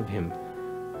side of him,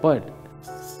 but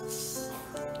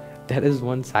that is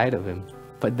one side of him.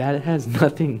 But that has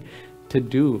nothing to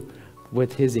do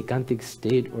with his ekantik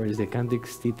state or his ekantik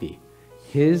sthiti.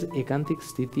 His ekantik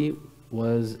sthiti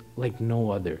was like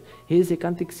no other. His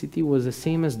ekantik sthiti was the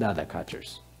same as Dada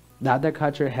Kachar's. Dada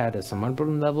Kachar had a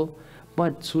Samarpan level,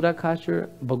 but Surakachar,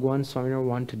 Bhagwan Swaminarayan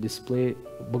wanted to display,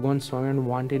 Bhagwan Swaminarayan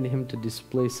wanted him to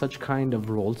display such kind of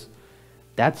roles.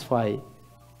 That's why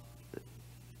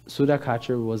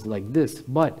Surakachar was like this.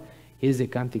 But his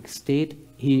ekantik state,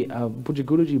 Puja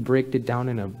Guruji break it down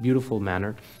in a beautiful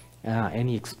manner, and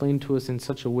he explained to us in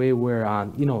such a way where,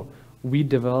 we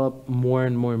develop more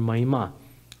and more mahima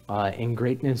and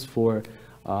greatness for,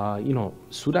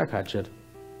 Surakachar,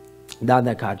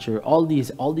 Dada Kachar, all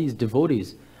these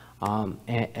devotees,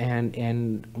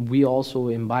 and we also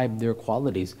imbibe their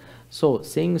qualities. So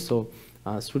saying so,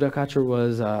 Surakachar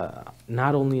was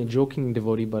not only a joking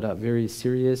devotee, but a very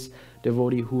serious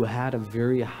devotee who had a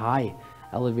very high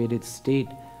elevated state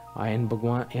in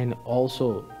Bhagwan, and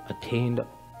also attained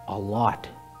a lot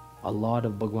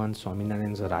of Bhagwan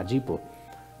Swaminarayan's Rajipo.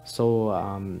 So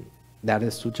that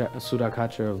is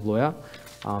Surakachar of Loya.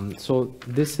 So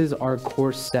this is our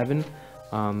course 7.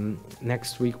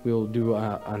 Next week we'll do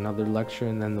another lecture,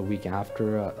 and then the week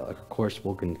after a course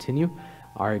will continue.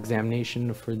 Our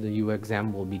examination for the Yuva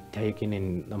exam will be taken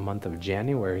in the month of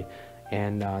January,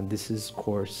 and this is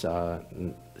course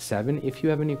 7. If you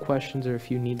have any questions or if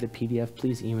you need the PDF,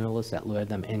 please email us at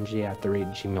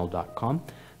loyadhamnj@gmail.com.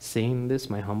 Saying this,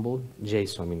 my humble Jai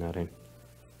Swaminarayan.